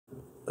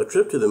A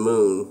Trip to the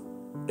Moon,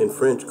 in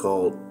French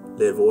called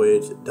Le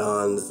Voyage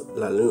dans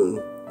la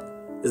Lune,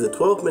 is a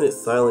 12-minute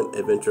silent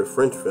adventure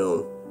French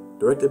film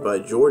directed by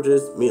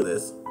Georges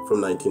Méliès from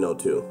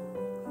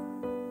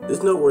 1902.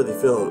 This noteworthy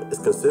film is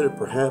considered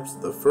perhaps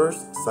the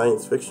first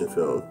science fiction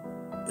film.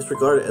 It's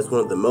regarded as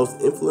one of the most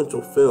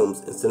influential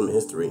films in cinema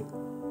history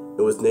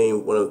and was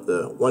named one of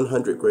the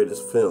 100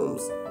 greatest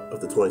films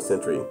of the 20th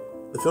century.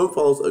 The film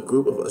follows a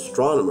group of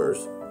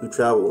astronomers who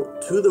travel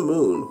to the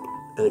moon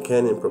in a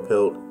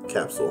cannon-propelled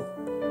capsule,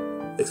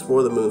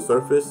 explore the moon's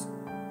surface,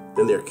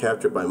 then they are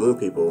captured by moon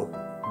people,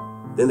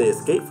 then they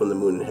escape from the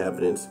moon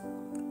inhabitants,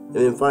 and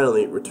then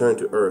finally return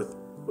to Earth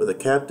with a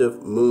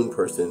captive moon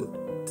person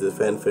to the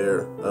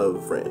fanfare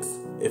of France.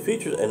 It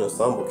features an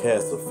ensemble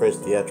cast of French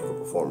theatrical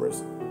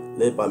performers,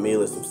 led by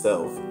Méliès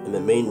himself in the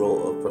main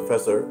role of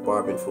Professor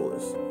Barbe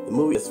Foolish. The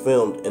movie is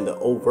filmed in the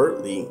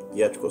overtly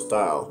theatrical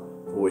style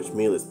for which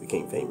Méliès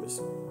became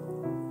famous.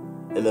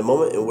 And the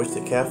moment in which the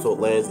capsule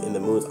lands in the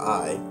moon's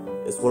eye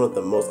is one of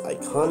the most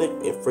iconic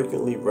and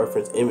frequently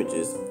referenced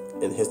images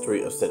in the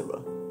history of cinema.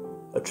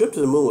 A Trip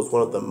to the Moon was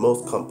one of the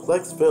most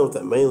complex films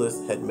that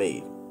Méliès had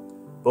made.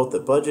 Both the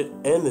budget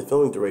and the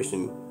filming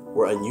duration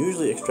were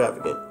unusually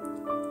extravagant,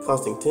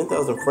 costing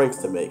 10,000 francs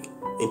to make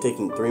and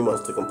taking 3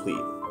 months to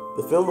complete.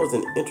 The film was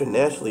an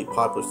internationally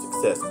popular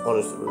success on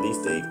its release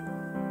date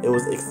and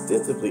was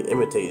extensively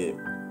imitated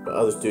by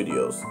other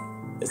studios,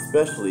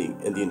 especially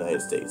in the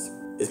United States.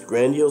 Its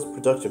grandiose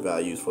production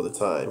values for the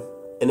time,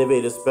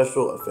 innovative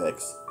special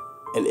effects,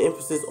 and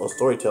emphasis on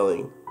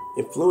storytelling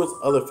influenced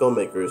other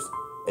filmmakers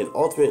and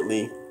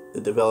ultimately the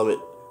development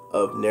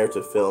of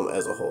narrative film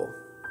as a whole.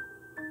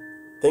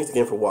 Thanks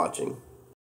again for watching.